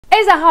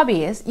As a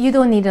hobbyist, you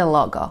don't need a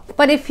logo.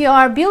 But if you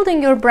are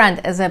building your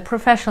brand as a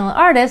professional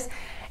artist,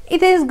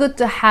 it is good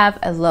to have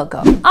a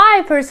logo.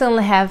 I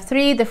personally have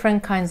 3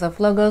 different kinds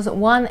of logos.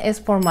 One is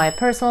for my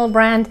personal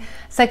brand,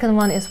 second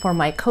one is for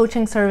my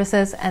coaching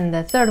services, and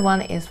the third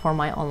one is for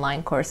my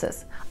online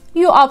courses.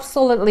 You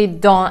absolutely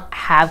don't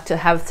have to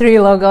have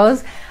 3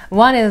 logos.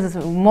 One is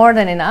more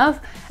than enough.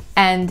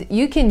 And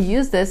you can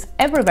use this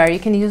everywhere. You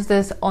can use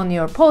this on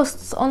your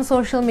posts on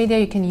social media,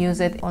 you can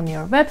use it on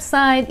your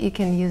website, you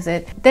can use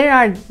it. There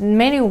are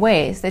many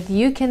ways that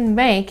you can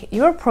make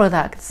your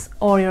products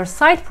or your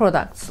site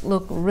products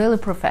look really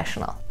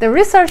professional. The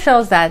research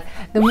shows that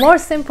the more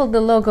simple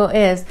the logo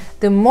is,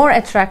 the more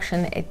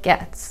attraction it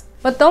gets.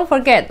 But don't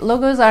forget,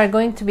 logos are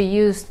going to be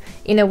used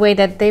in a way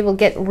that they will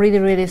get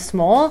really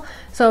small.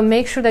 So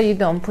make sure that you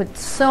don't put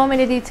so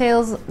many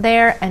details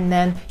there, and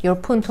then your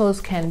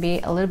puntos can be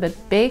a little bit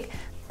big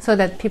so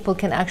that people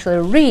can actually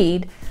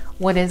read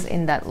what is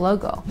in that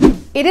logo.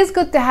 It is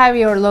good to have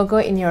your logo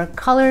in your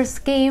color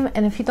scheme.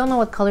 And if you don't know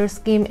what color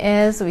scheme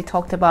is, we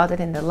talked about it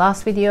in the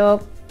last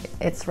video.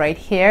 It's right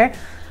here.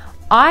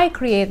 I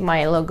create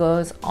my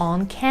logos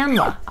on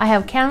CANVA. I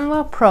have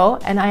CANVA Pro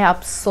and I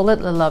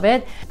absolutely love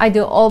it. I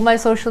do all my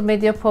social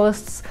media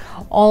posts,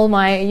 all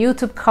my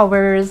YouTube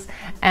covers,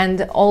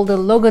 and all the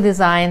logo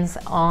designs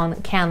on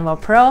CANVA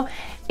Pro.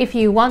 If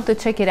you want to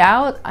check it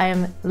out, I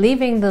am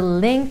leaving the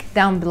link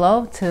down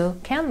below to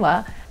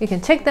CANVA. You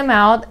can check them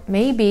out.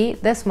 Maybe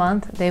this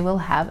month they will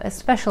have a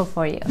special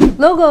for you.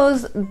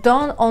 Logos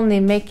don't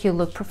only make you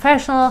look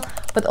professional,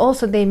 but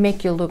also they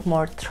make you look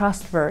more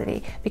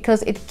trustworthy,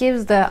 because it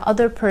gives the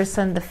other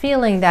person the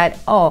feeling that,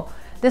 oh,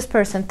 this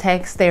person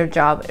takes their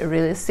job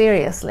really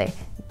seriously.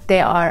 They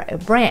are a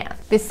brand.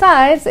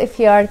 Besides, if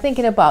you are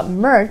thinking about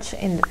merch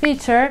in the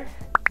future,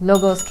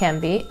 logos can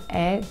be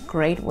a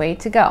great way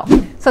to go.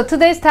 So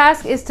today's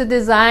task is to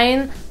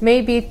design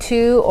maybe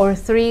 2 or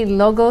 3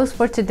 logos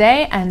for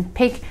today and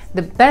pick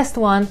the best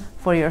one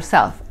for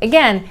yourself.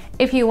 Again,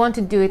 if you want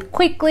to do it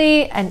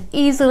quickly and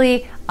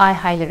easily, I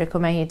highly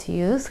recommend you to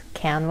use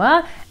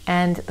CANVA,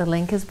 and the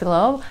link is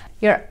below.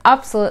 You're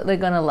absolutely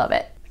gonna love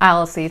it.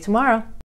 I'll see you tomorrow.